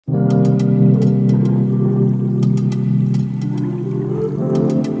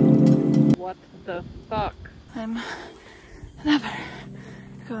am never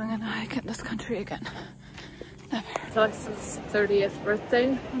going on a hike in this country again. Never. It's Alexis' 30th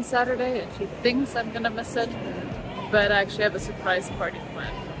birthday on Saturday and she thinks I'm gonna miss it, but I actually have a surprise party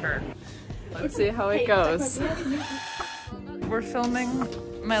planned for her. Let's see how it goes. We're filming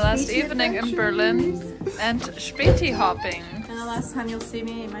my last evening in Berlin and Späti hopping. And the last time you'll see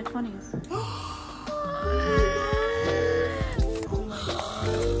me in my 20s.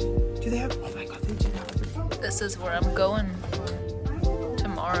 Do they have? Oh my god, they do have. This is where I'm going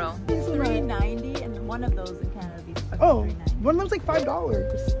tomorrow. It's $3.90 and one of those in Canada would be fucking Oh, $3.90. one of them's like $5.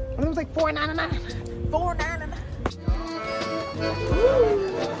 One of them's like $4.99. $4.99.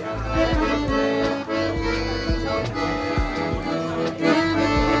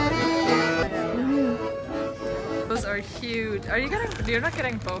 Those are huge. Are you getting? You're not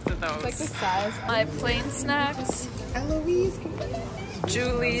getting both of those. It's like the size. My plain snacks. Eloise.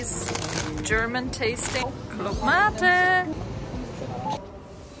 Julie's German tasting Club Mate.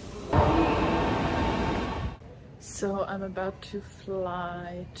 So I'm about to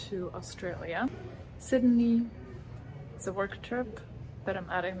fly to Australia, Sydney. It's a work trip, but I'm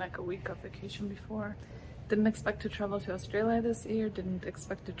adding like a week of vacation before. Didn't expect to travel to Australia this year, didn't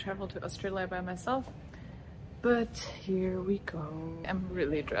expect to travel to Australia by myself, but here we go. I'm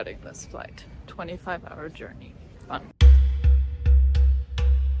really dreading this flight. 25-hour journey. Fun.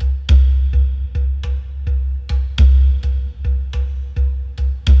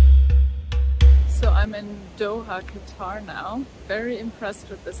 So I'm in Doha, Qatar now. Very impressed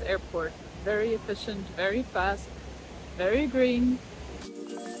with this airport. Very efficient, very fast, very green.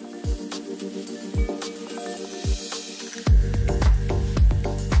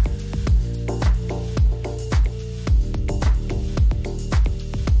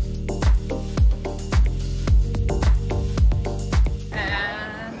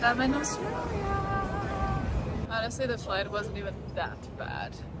 And I'm in Australia. Honestly, the flight wasn't even that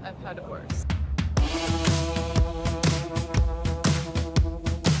bad. I've had worse.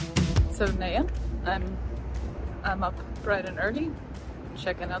 7 a.m. I'm up bright and early,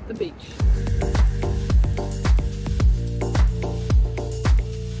 checking out the beach.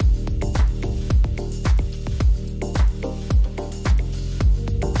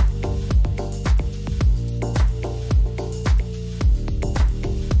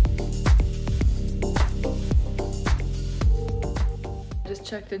 Just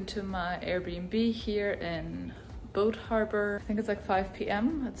checked into my Airbnb here in Boat Harbor. I think it's like 5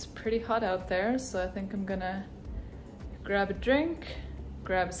 p.m. It's pretty hot out there, so I think I'm gonna grab a drink,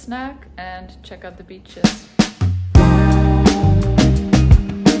 grab a snack, and check out the beaches.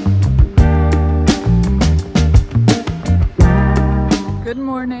 Good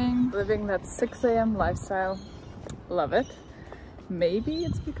morning. Living that 6 a.m. lifestyle. Love it. Maybe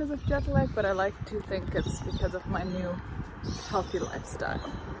it's because of jet lag, but I like to think it's because of my new healthy lifestyle.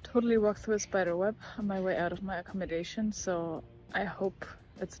 Totally walked through a spider web on my way out of my accommodation, so I hope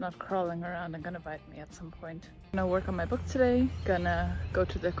it's not crawling around and gonna bite me at some point. Gonna work on my book today, gonna go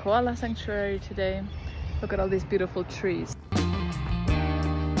to the koala sanctuary today. Look at all these beautiful trees.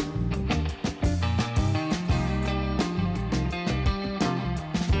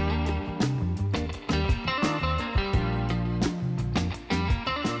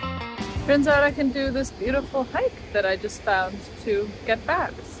 Turns out I can do this beautiful hike that I just found to get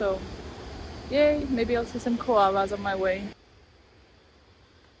back, so yay, maybe I'll see some koalas on my way.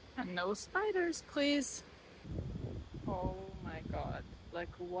 And no spiders, please. Oh my god, like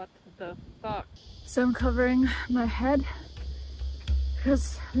what the fuck? So I'm covering my head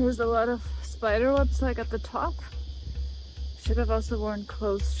because there's a lot of spider webs like at the top. Should have also worn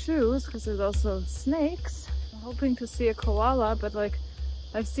closed shoes because there's also snakes. I'm hoping to see a koala, but like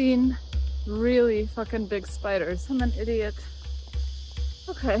I've seen really fucking big spiders. I'm an idiot.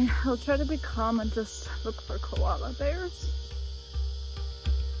 Okay, I'll try to be calm and just look for koala bears.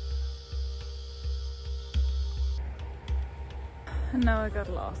 And now I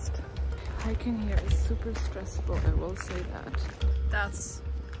got lost. Hiking here is super stressful, I will say that. That's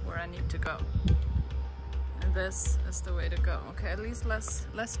where I need to go. And this is the way to go. Okay, at least less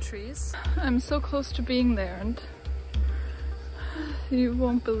trees. I'm so close to being there and you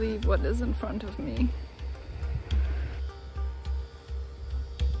won't believe what is in front of me.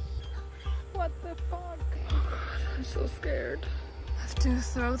 What the fuck? Oh god, I'm so scared. I have to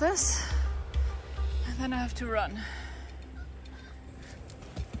throw this and then I have to run.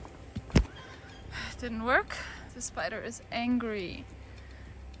 Didn't work. The spider is angry.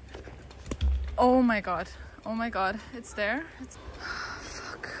 Oh my god. Oh my god. It's there. It's...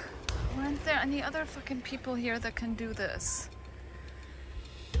 Fuck. Aren't there any other fucking people here that can do this?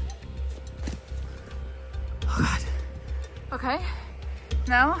 Okay. Okay,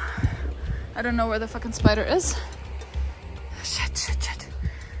 now I don't know where the fucking spider is. Shit, shit, shit.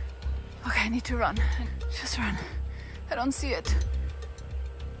 Okay, I need to run. Just run. I don't see it.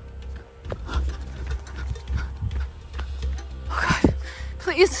 Oh God,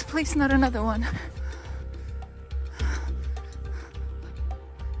 please, please not another one.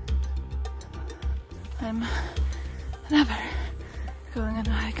 I'm never going on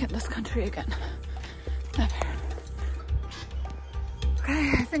a hike in this country again. Never.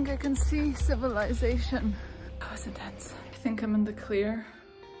 Okay, I think I can see civilization. That was intense. I think I'm in the clear.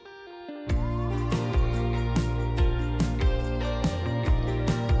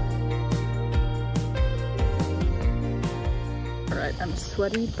 Alright, I'm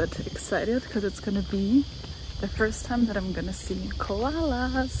sweaty but excited because it's gonna be the first time that I'm gonna see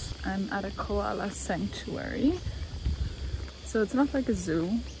koalas. I'm at a koala sanctuary. So it's not like a zoo,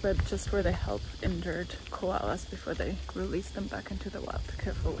 but just where they help injured koalas before they release them back into the wild.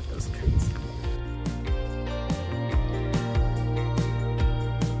 Careful with those trees.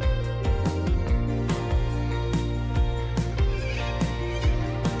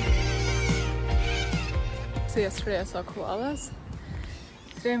 So yesterday I saw koalas.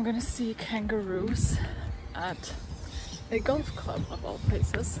 Today I'm gonna see kangaroos at a golf club of all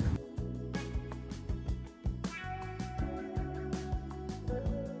places.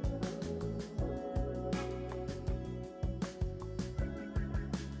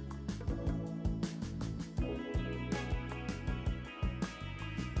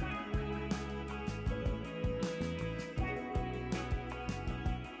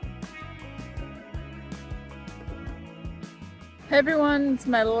 Hey everyone, it's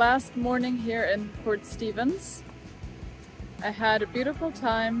my last morning here in Port Stevens. I had a beautiful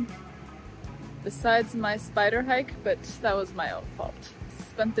time besides my spider hike, but that was my own fault.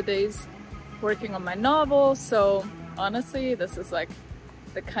 Spent the days working on my novel, so honestly this is like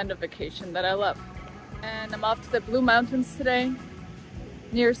the kind of vacation that I love. And I'm off to the Blue Mountains today,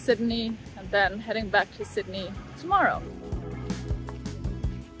 near Sydney, and then heading back to Sydney tomorrow.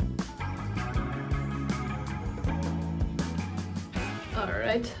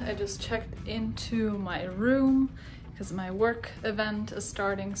 Alright, I just checked into my room because my work event is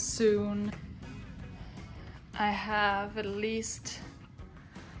starting soon. I have at least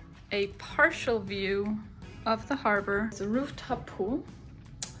a partial view of the harbor. It's a rooftop pool,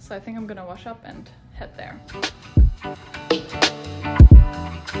 so I think I'm gonna wash up and head there.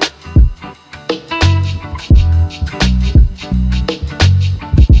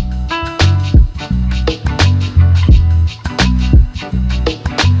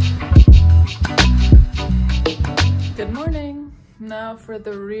 Now for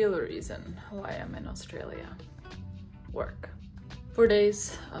the real reason why I'm in Australia. Work. 4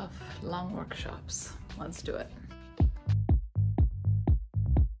 days of long workshops. Let's do it.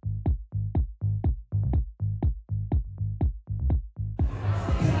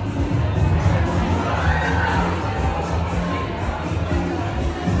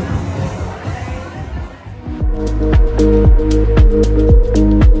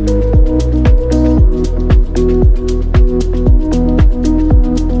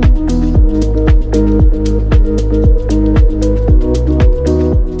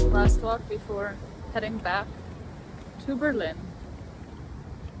 Before heading back to Berlin,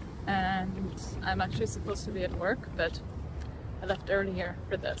 and I'm actually supposed to be at work, but I left earlier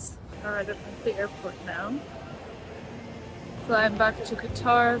for this. Alright, I'm at the airport now. Flying back to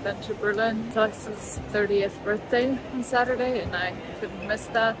Qatar, then to Berlin. It's Alexis' 30th birthday on Saturday, and I couldn't miss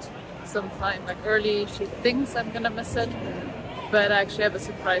that, so I'm flying back early. She thinks I'm gonna miss it, but I actually have a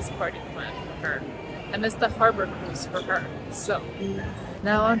surprise party planned for her. I missed the harbor cruise for her, so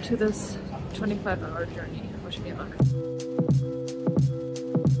now on to this 25-hour journey. Wish me luck.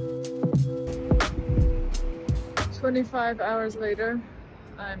 25 hours later,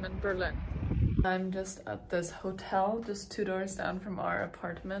 I'm in Berlin. I'm just at this hotel, just 2 doors down from our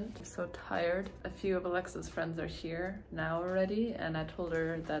apartment. I'm so tired. A few of Alexa's friends are here now already, and I told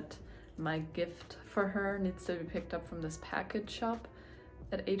her that my gift for her needs to be picked up from this package shop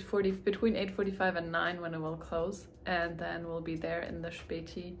at between 8:45 and 9 when it will close, and then we'll be there in the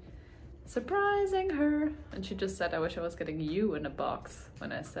Späti surprising her. And she just said, I wish I was getting you in a box,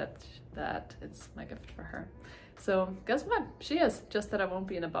 when I said that it's my gift for her. So guess what? She is, just that I won't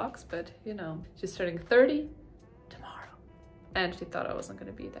be in a box, but you know, she's turning 30 tomorrow, and she thought I wasn't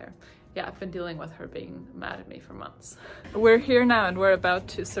gonna be there. Yeah, I've been dealing with her being mad at me for months. We're here now and we're about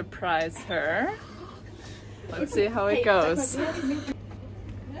to surprise her. Let's see how it goes.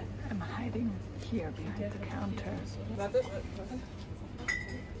 I'm hiding here behind the counter.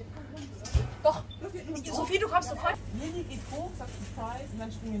 Sophie, du kommst sofort. Lilly geht hoch, sagt Surprise und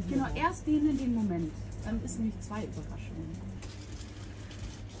dann springen wir Genau, hoch. erst den in dem Moment. Dann ist nämlich 2 Überraschungen.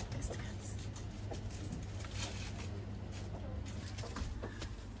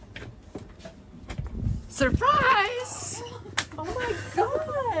 Surprise! Oh my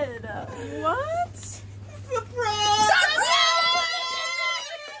god! What? Surprise!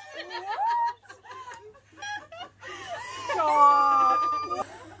 Stop!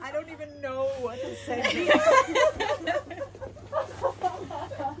 I don't even know what to say.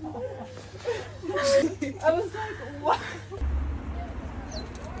 I was like, what?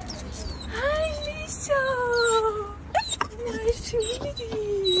 Hi, Lisa! Nice to meet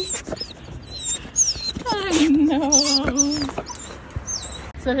you. I know.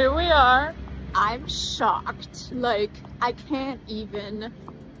 So here we are. I'm shocked. Like, I can't even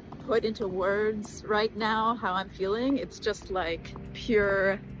put into words right now how I'm feeling. It's just like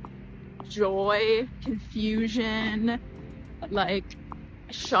pure joy, confusion, like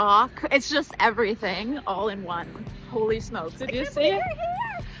shock. It's just everything all in one. Holy smokes. Did you see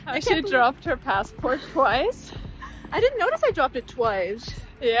how she dropped her passport twice? I didn't notice I dropped it twice.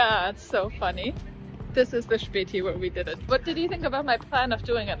 Yeah, it's so funny. This is the Späti where we did it. What did you think about my plan of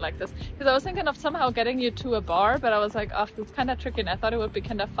doing it like this? Because I was thinking of somehow getting you to a bar, but I was like, oh, it's kind of tricky, and I thought it would be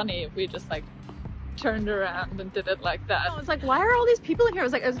kind of funny if we just like turned around and did it like that. I was like, why are all these people in here? I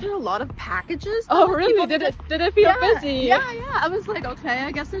was like, is there a lot of packages? Oh really? Did it feel busy? Yeah. I was like, okay,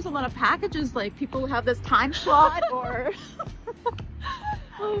 I guess there's a lot of packages, like people have this time slot or...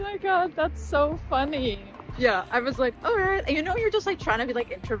 Oh my god, that's so funny. Yeah, I was like, all right. And you know, you're just like trying to be like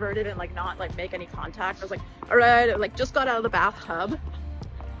introverted and like not like make any contact. I was like, all right, I like just got out of the bathtub.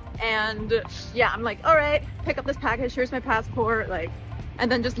 And yeah, I'm like, all right, pick up this package. Here's my passport. Like, and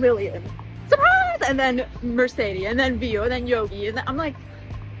then just Lilian. Surprise! And then Mercedes, and then Vio, and then Yogi. And then I'm like,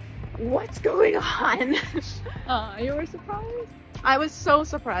 what's going on? You were surprised? I was so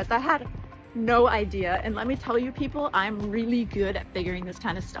surprised. I had no idea. And let me tell you people, I'm really good at figuring this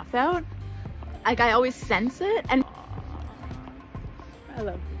kind of stuff out. Like, I always sense it, and I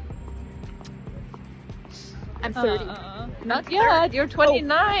love you. I'm 30. Not yet, you're 29.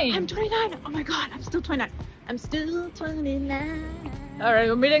 Oh, I'm 29. Oh my god, I'm still 29. I'm still 29. Alright,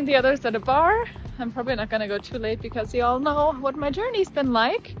 we're meeting the others at a bar. I'm probably not gonna go too late because you all know what my journey's been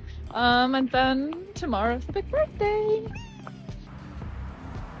like. And then tomorrow's the big birthday.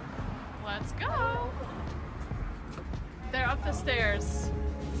 Let's go. They're up the stairs.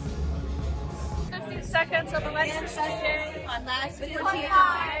 15 seconds of Alexis and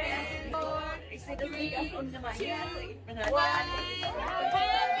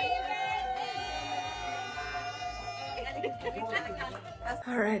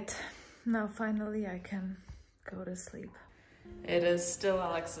Alright, now finally I can go to sleep. It is still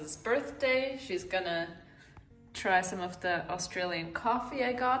Alex's birthday. She's gonna try some of the Australian coffee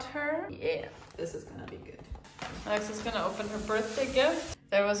I got her. Yeah, this is gonna be good. Alex is gonna open her birthday gift.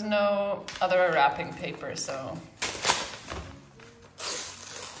 There was no other wrapping paper, so.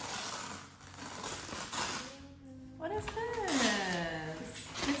 What is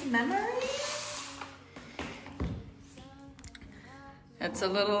this? It's memories? It's a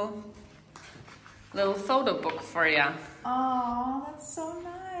little photo book for ya. Oh, that's so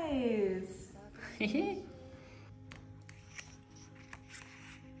nice.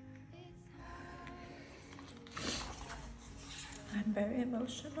 I'm very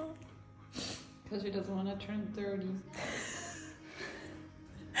emotional. Because she doesn't want to turn 30.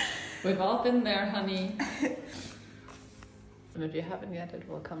 We've all been there, honey. And if you haven't yet, it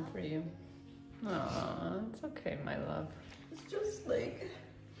will come for you. Aw, it's okay, my love. It's just like,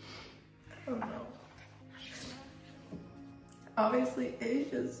 I don't know. Obviously,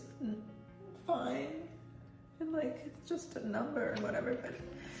 age is fine. And like, it's just a number and whatever, but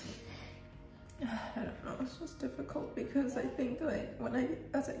I don't know, it's just difficult because I think like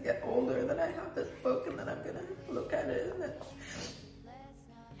as I get older, then I have this book and then I'm gonna look at it and then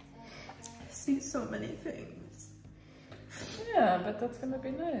see so many things. Yeah, but that's gonna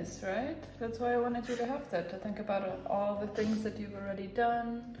be nice, right? That's why I wanted you to have that, to think about all the things that you've already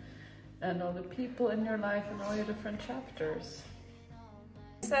done and all the people in your life and all your different chapters.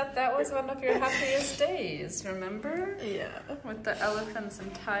 You said that was one of your happiest days, remember? Yeah. With the elephants in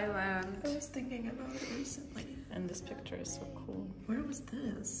Thailand. I was thinking about it recently. And this picture is so cool. Where was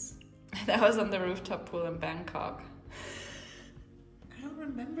this? That was on the rooftop pool in Bangkok. I don't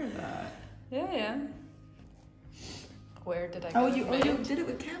remember that. Yeah. Where did I go? You did it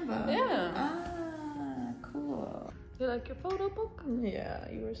with Canva? Yeah. Ah, cool. You like your photo book? Yeah,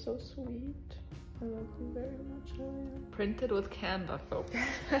 you were so sweet. I love you very much, Lilian. Printed with Canva, folks.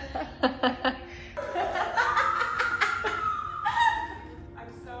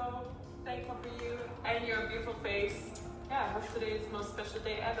 I'm so thankful for you and your beautiful face. Yeah, I hope today's the most special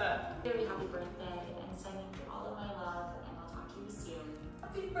day ever. Very happy birthday and sending you all of my love, and I'll talk to you soon.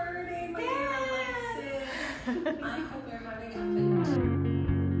 Happy birthday, my dear Alexis. I hope you're having a fantastic